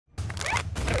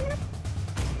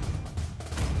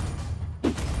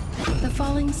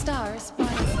falling stars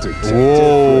spotted.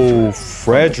 Whoa,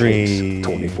 Fredry.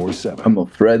 24/7. I'm a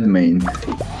Fred main.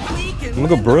 I'm gonna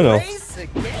go Bruno.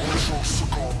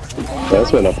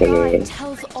 That's been up in there.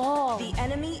 Tells all. The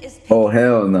enemy is Oh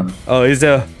hell no. Oh, it's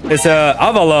a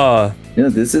Avala. You know,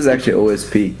 this is actually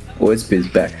OSP. OSP is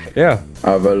back. Yeah.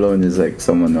 Avalon is like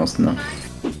someone else now.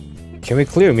 Can we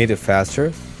clear mid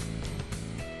faster?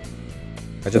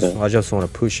 I just want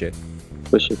to push it.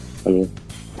 Push it. I mean,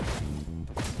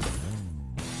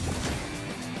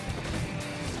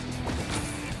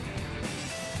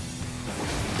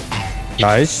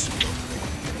 Nice.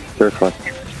 very fun.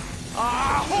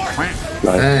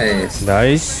 Nice. Nice.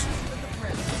 Nice.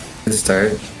 Good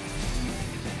start.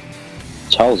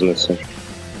 Chow's missing.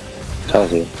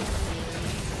 Chow's here.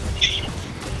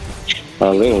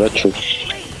 Ling electric.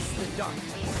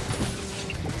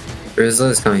 Rizla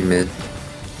is coming mid.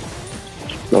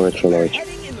 No retro, no retro.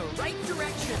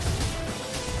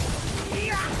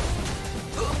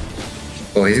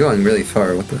 Oh, he's going really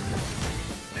far. What the?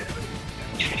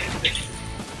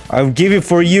 I'll give it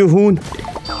for you, Hoon.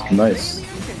 Nice.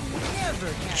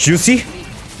 Juicy.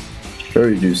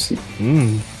 Very juicy.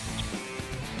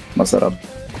 Masarap.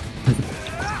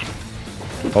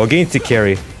 Against the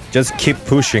carry. Just keep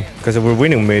pushing, because we're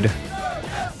winning mid.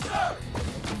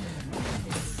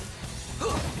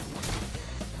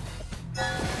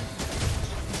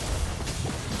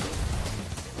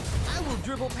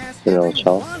 You know,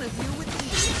 Chow.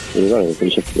 You're gonna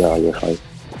finish it. Yeah, you're fine.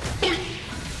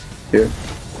 Here.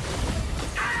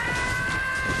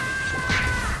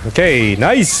 Okay,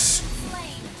 nice.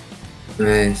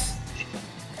 Nice.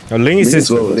 Ling is Link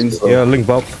slow, Link slow. yeah, Link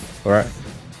bop. Alright.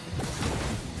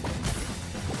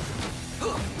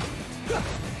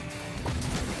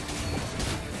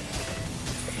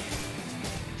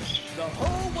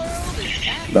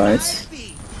 Nice.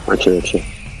 Retreat.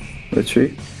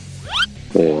 Retreat.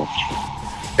 Yeah.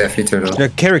 Definitely turtle. Yeah,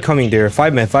 carry coming there.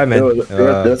 5 man, 5 man. Yo,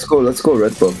 let's go,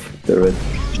 red buff. They're red.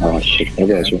 Oh shit, I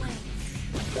got you.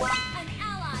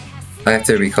 I have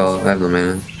to recall. I have no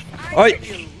mana. Oi!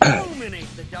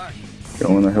 You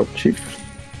wanna help Chief?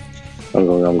 I'm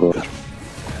going.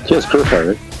 Just purify,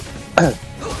 right?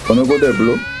 Wanna go there,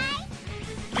 Blue?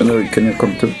 Can you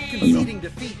come too? Oh, no.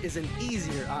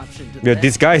 Yeah,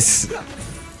 these guys.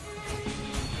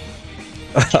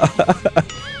 I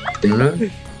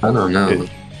don't know.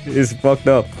 It's fucked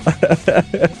up. I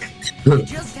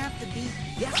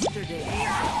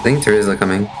think Rizla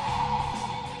coming.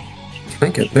 Can I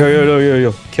get there?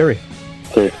 Yo. Carry.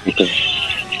 Okay.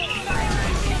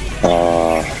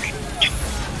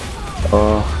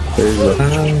 There's a...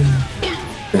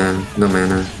 Yeah, no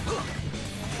mana.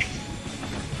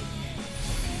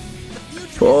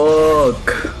 Fuck!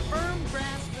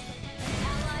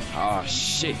 Oh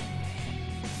shit.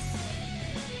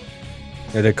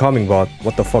 Yeah, they're coming, bot.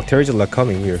 What the fuck? Terry's like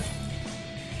coming here.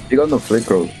 You got no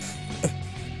flicker.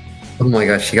 Oh my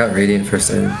gosh, she got radiant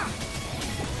first time.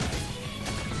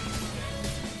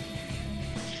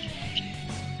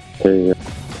 Okay.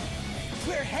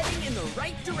 We're heading in the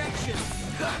right direction.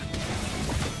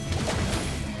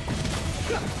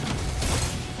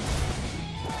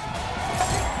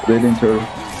 Radiant turtle.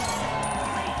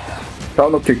 Chow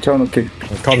no kick.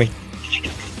 They're coming.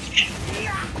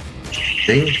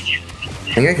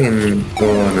 I think I can.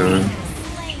 Oh no.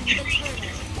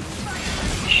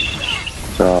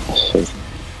 Oh shit.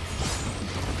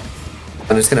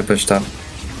 I'm just gonna push top.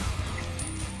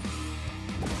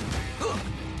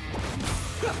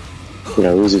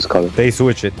 Yeah, Uzi's coming. They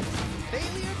switch it.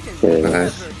 Yeah. Okay.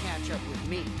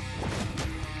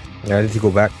 Yeah, I need to go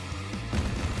back.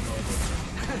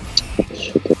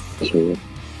 Shit.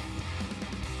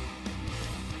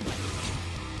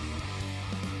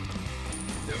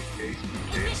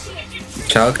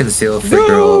 Chow can steal a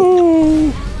flicker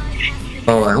ult.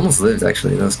 Oh, I almost lived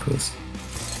actually. That was close.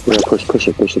 Yeah, push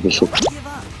it.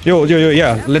 Yo,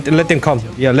 yeah. Let them come.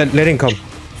 Yeah, let him come.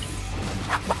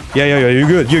 Yeah.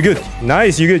 You're good.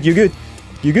 Nice. You good.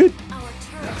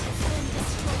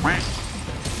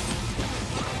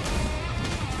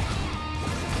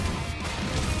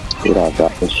 Get out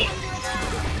that push.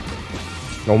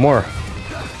 No more.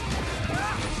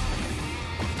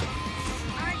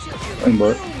 I'm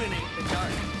bot.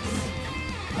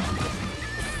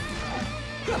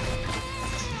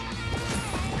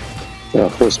 Yeah,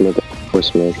 force mid.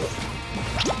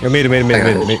 Yeah, mid.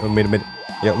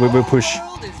 Yeah, we will push.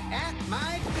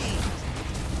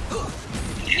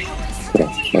 Yeah,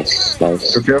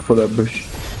 nice. Be careful that bush.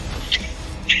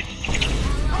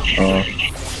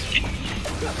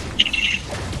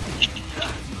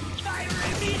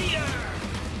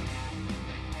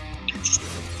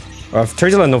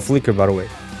 Terzala no flicker, by the way.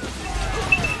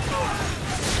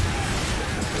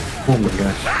 Oh my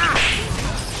gosh.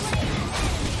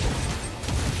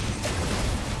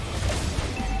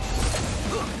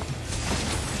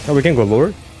 Oh, we can go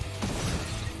lower.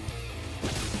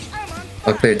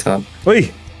 I'll play top.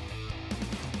 Wait.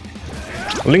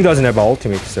 Ling doesn't have an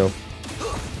ultimate, so.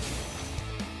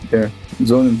 Yeah,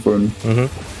 zoning for him.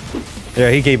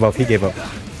 Yeah, he gave up. He gave up.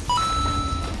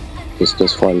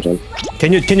 Just fine, jump.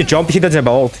 Can you jump? He doesn't have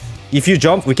an ult. If you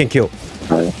jump, we can kill.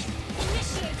 Alright.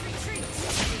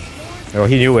 Oh,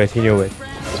 he knew it. He knew it.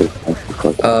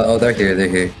 Oh, they're here. They're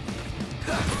here.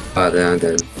 Ah, then I'm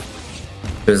dead.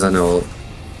 There's an ult.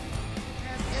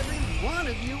 Every one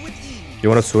of you with ease. You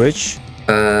wanna switch?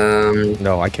 No,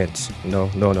 No, I can't. No.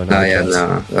 yeah, I can't.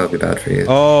 no. That would be bad for you.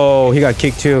 Oh, he got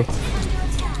kicked too.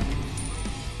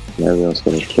 Everyone's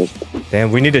gonna kick.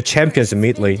 Damn, we need the champions in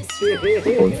mid lane.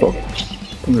 Oh fuck.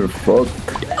 You're fucked.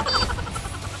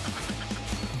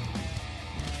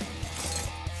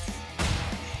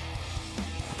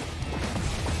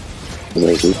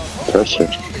 Maybe. Pressure.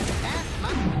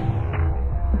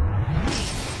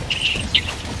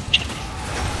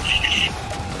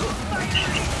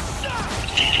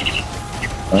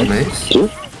 Nice.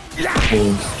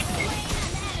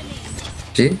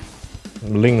 G?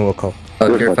 Ling will come.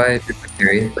 Oh, purify,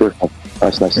 carry. Good.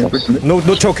 Nice. No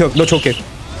choke kick. No choke kick.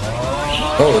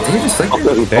 Oh, did he just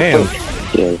flicker? Damn.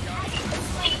 Yeah.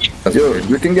 That's Yo, weird.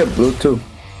 we can get blue too.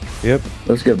 Yep.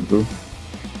 Let's get blue.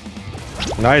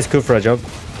 Nice Kufra jump.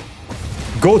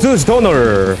 Go to the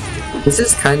stoner. This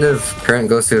is kind of current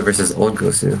Gosu versus old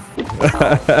Gosu.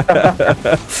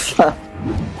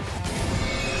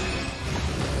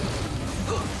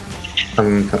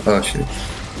 Oh shit.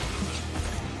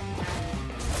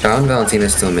 John Valentina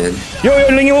is still mid. Yo,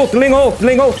 Ling ult.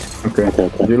 Okay.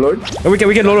 You Lord? Oh, we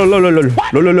can lo.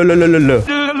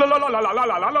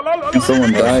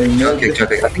 Someone dying. Okay.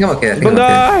 I think I'm okay. Don't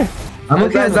die. I'm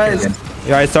okay. Guys.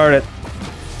 Yeah, I started.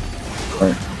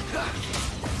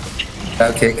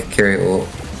 Okay, carry ult.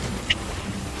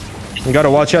 You gotta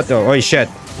watch out though. Oh shit.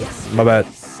 My bad.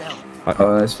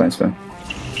 Oh, it's fine, it's fine.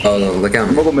 Oh, no, look out.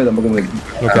 I'm gonna go mid, I'm gonna go mid.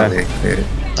 Okay.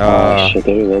 Shit,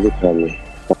 they really got me.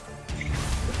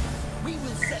 We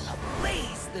will set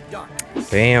ablaze the darkness.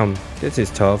 Damn. This is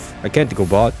tough. I can't go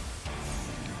bot.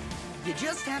 You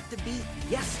just have to beat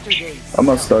yesterday's. I'm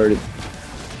gonna start it.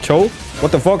 Cho?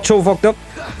 What the fuck? Cho fucked up?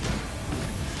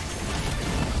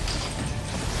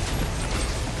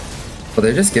 Well,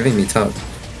 they're just giving me top.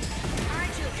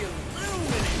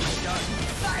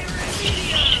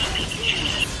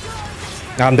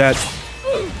 I'm dead.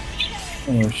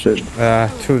 Oh shit.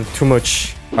 Too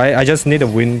much. I just need a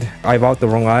wind. I bought the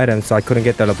wrong item, so I couldn't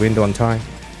get that wind on time.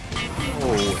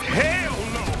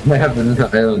 I have no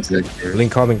items to carry.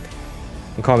 Link coming.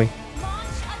 I'm coming.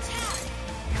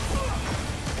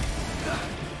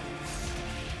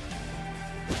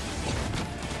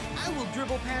 I will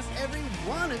dribble past every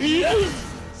one of you. I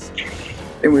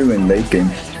think we win late game.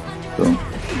 So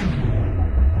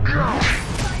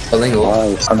Oh, Ling ult.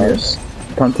 Nice. I'm here. Nice.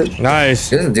 Punted. Nice.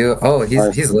 He doesn't do. Oh,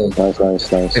 he's low. Nice.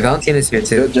 Hey, Valentina's here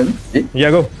too. Good, Jen. Yeah,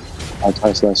 go.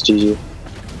 Nice. GG.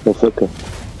 No flicker.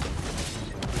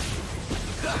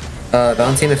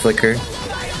 Valentina flicker.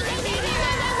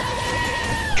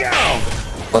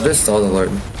 I'll just stall the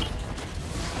Lord.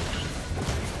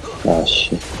 Ah,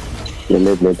 shit. Yeah,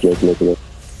 mid.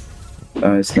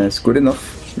 Nice. Good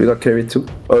enough. We got carry too.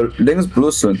 Oh, Ling's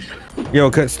blue soon.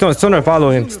 Yo, Stoner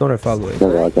follow him. Stoner follow him.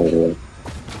 No, I got it.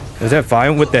 Is that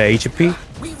fine with the HP?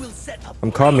 We will set up.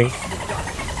 I'm coming.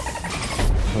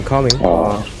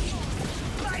 Oh,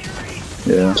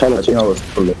 Yeah, I think I was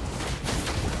full.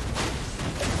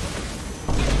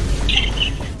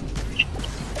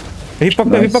 He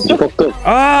fucked up. fucked up.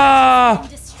 Ah!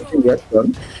 Yes,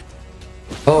 done.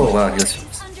 Oh wow, yes.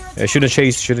 Yeah, shouldn't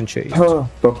chase. Oh,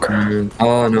 fuck.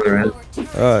 Oh no, red.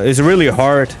 It's really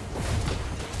hard. I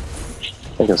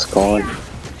think it's gone.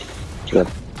 Good.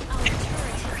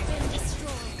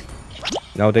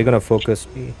 Now they're gonna focus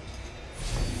me.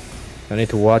 I need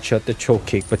to watch out the Cho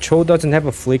kick, but Cho doesn't have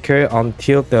a flicker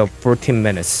until the 14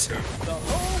 minutes.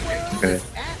 Okay.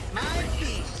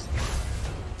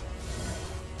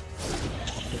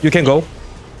 You can go.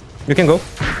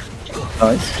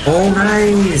 Nice. Oh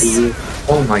nice.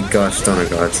 Oh my gosh, Stoner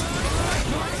gods.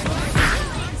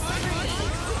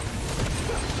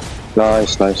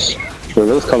 Nice. Wait,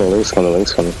 Link's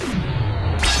coming.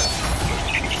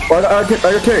 I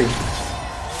got carry.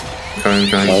 Trying.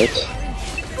 Nice.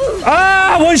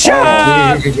 Ah, one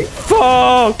shot!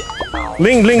 Fuck!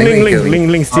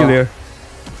 Ling still there.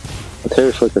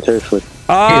 Terry foot.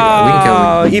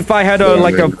 Ah, if I had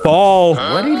like a ball.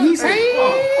 What did he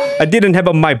say? I didn't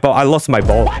have my ball. I lost my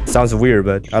ball. Sounds weird,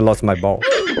 but I lost my ball.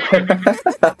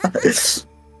 He's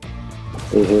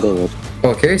hitting it.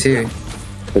 Oh, Carrie's here.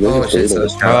 Oh shit, so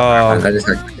Oh. I just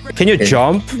got... Can you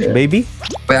jump, maybe?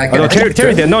 Wait, I Oh, no,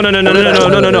 Terry there. No.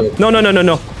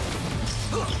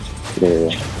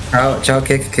 Yeah. Chow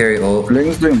kick, Carrie ult.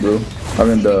 Bling's doing blue. I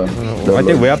mean the I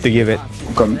think we have to give it.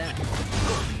 come.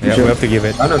 Yeah, we have to give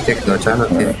it. Chano kick though, Chano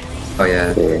kick. Oh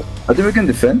yeah. Yeah. I think we can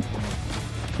defend.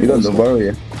 We got the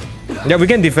barrier. Yeah, we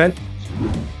can defend.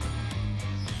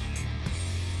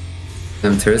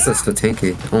 Teresa's so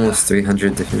tanky. Almost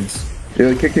 300 defense.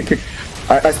 Yeah, kick.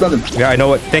 I stunned him. Yeah, I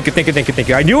know it. Thank you.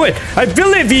 I knew it. I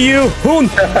believe in you, Hoon.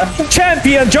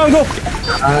 Champion jungle.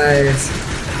 Nice.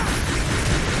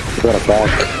 We got a back.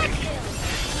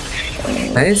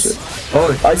 Nice. Oh,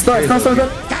 I stunned. Got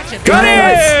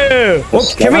it. Oh,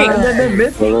 can we?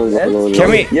 Mid. Can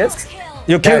we? Yes.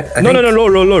 You can. I No, think-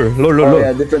 lower. Oh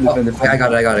yeah, different. I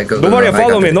got it. Go. Novaria,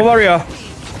 follow me. Novaria.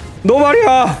 I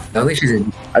don't think she's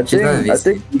in. I She's not in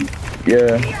think, VC.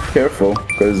 yeah, careful,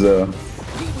 because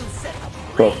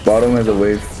bottom has a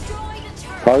wave.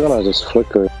 Probably gonna just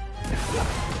flicker.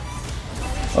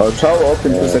 Chow up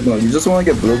in 2 seconds. You just want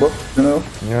to get blue buff, you know?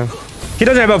 Yeah. He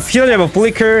doesn't have a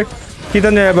flicker. He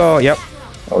doesn't have a. Yep.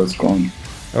 Oh, it's gone.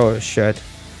 Oh shit.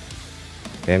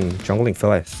 Damn, jungling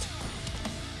fast.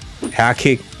 Hack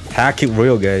kick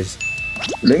real, guys.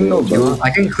 Ling no blue. I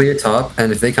can clear top,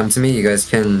 and if they come to me, you guys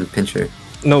can pinch her.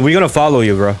 No, we're gonna follow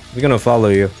you, bro. We're gonna follow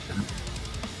you.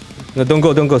 No, don't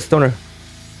go, Stoner.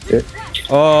 Yeah.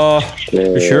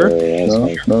 You sure? Yeah,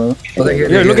 No. Oh, they're here.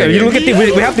 Yeah, look at you. Look at the.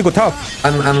 We have to go top.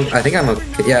 I think I'm okay.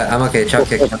 Yeah, I'm okay. Chow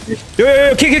kick.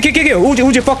 Yeah, kick.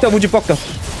 Uji fucked up.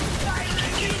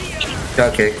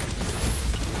 Chow kick.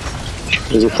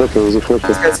 It was a flicker.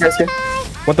 Yes.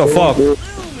 What the fuck?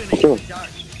 Kill him.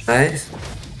 Nice.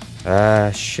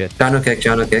 Ah, shit.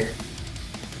 Chano kick.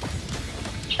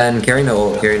 And carry no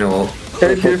ult. Carry right?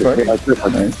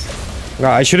 Nice.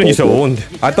 Nah, I shouldn't use a wound.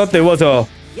 I thought there was a.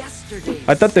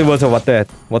 What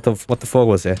the fuck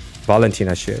was that?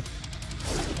 Valentina shit.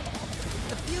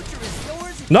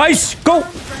 Nice, go.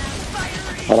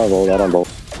 I don't know.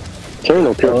 Carry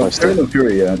no pure my Carry no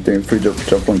fury, yeah. I think free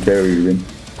jump on carry, you win.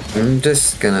 I'm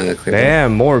just gonna clear.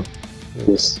 Damn, more.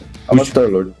 This. I'm a Star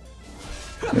Lord.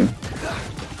 Yeah.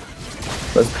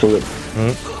 Let's pull it.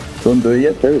 Don't do it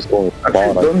yet. Carry's going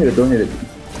Actually, bottom. don't hit it.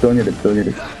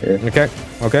 Yeah.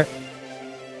 Okay.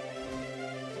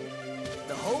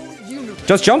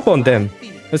 Just jump on them.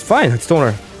 It's fine,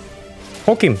 Stoner.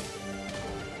 Poke him.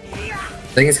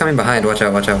 I think it's coming behind. Watch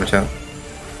out.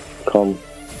 Come.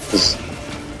 This.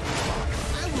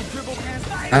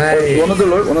 Hi. One of the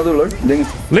Lord. Ling.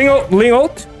 Ling out. Ling low.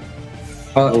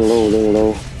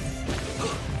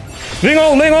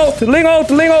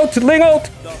 Ling out.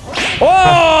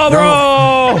 Oh,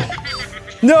 bro!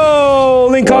 No,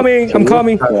 Ling coming. I'm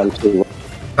coming. I'm too.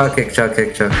 Chow kick.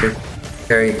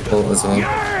 Carry ult as well.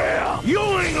 You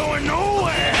ain't going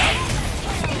nowhere.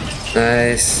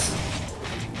 Nice.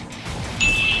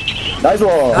 Nice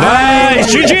one. Nice,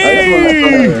 GG.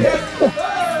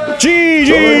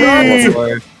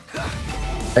 I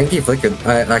think he flickered.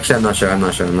 Actually, I'm not sure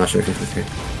if he flickered.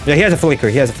 Yeah, he has a flicker.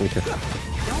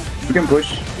 You can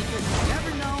push.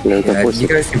 Yeah, Yeah, you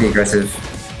guys can be aggressive.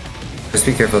 Just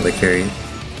be careful of the carry.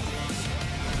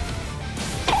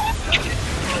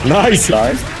 Nice.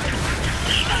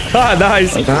 Ah,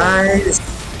 nice. Nice.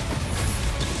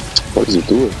 What is he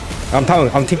doing? I'm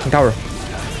taking tower.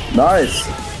 Nice.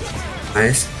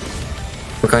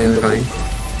 We're coming.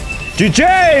 GG.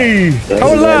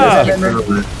 Tower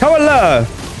left.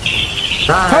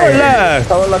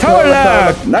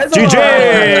 Nice GG.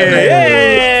 one.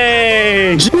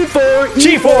 Yay.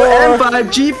 G4.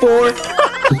 M5 G4.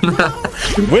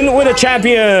 Win a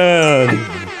champion.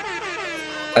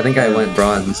 I think I went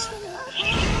bronze.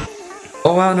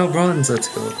 Oh wow, no bronze. Let's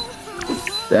go.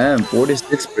 Damn,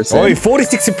 46%. Oh,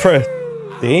 46%.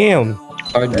 Damn.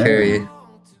 Hard carry.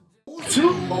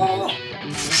 Two more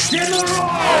in a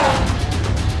row.